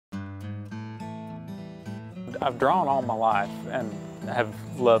I've drawn all my life and have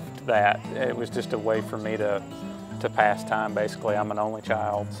loved that. It was just a way for me to pass time, basically. I'm an only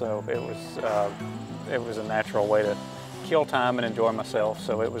child, so it was a natural way to kill time and enjoy myself,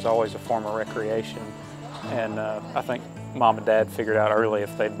 so it was always a form of recreation. And I think Mom and Dad figured out early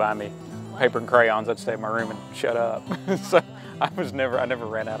if they'd buy me paper and crayons, I'd stay in my room and shut up. So I never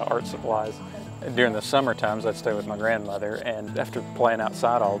ran out of art supplies. During the summer times, I'd stay with my grandmother, and after playing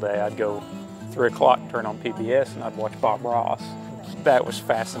outside all day, I'd go 3 o'clock, turn on PBS, and I'd watch Bob Ross. That was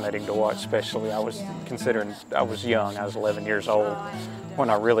fascinating to watch, especially I was young, I was 11 years old when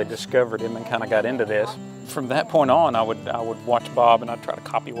I really discovered him and kind of got into this. From that point on, I would watch Bob and I'd try to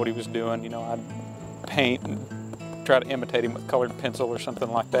copy what he was doing. You know, I'd paint and try to imitate him with colored pencil or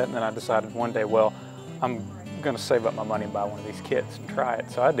something like that, and then I decided one day, well, I'm going to save up my money and buy one of these kits and try it.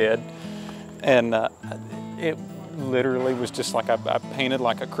 So I did, and it literally was just like I painted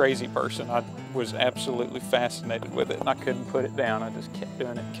like a crazy person. I was absolutely fascinated with it, and I couldn't put it down. I just kept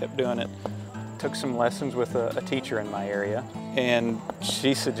doing it. Took some lessons with a teacher in my area, and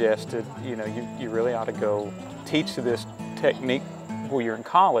she suggested, you know, you really ought to go teach this technique while you're in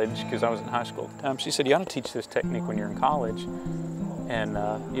college, because I was in high school at the time. She said, you ought to teach this technique when you're in college and,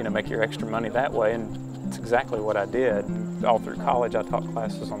 you know, make your extra money that way. And it's exactly what I did. All through college, I taught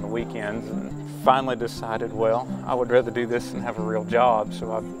classes on the weekends, and finally decided, well, I would rather do this than have a real job,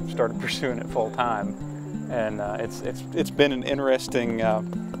 so I started pursuing it full time. And it's been an interesting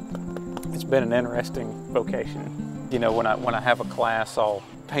vocation. You know, when I have a class, I'll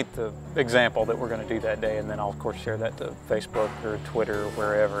paint the example that we're going to do that day, and then I'll of course share that to Facebook or Twitter or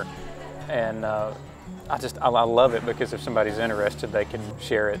wherever. And I love it, because if somebody's interested, they can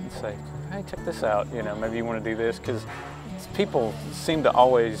share it and say, hey, check this out, you know, maybe you want to do this, because people seem to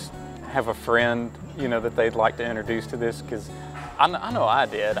always have a friend, you know, that they'd like to introduce to this, because I know I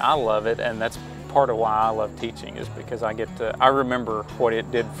did. I love it, and that's part of why I love teaching, is because I remember what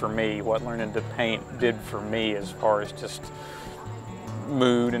it did for me, what learning to paint did for me as far as just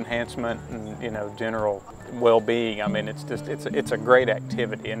mood enhancement and, you know, general well-being. I mean, it's a great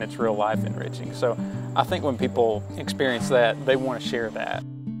activity, and it's real life enriching. So I think when people experience that, they want to share that.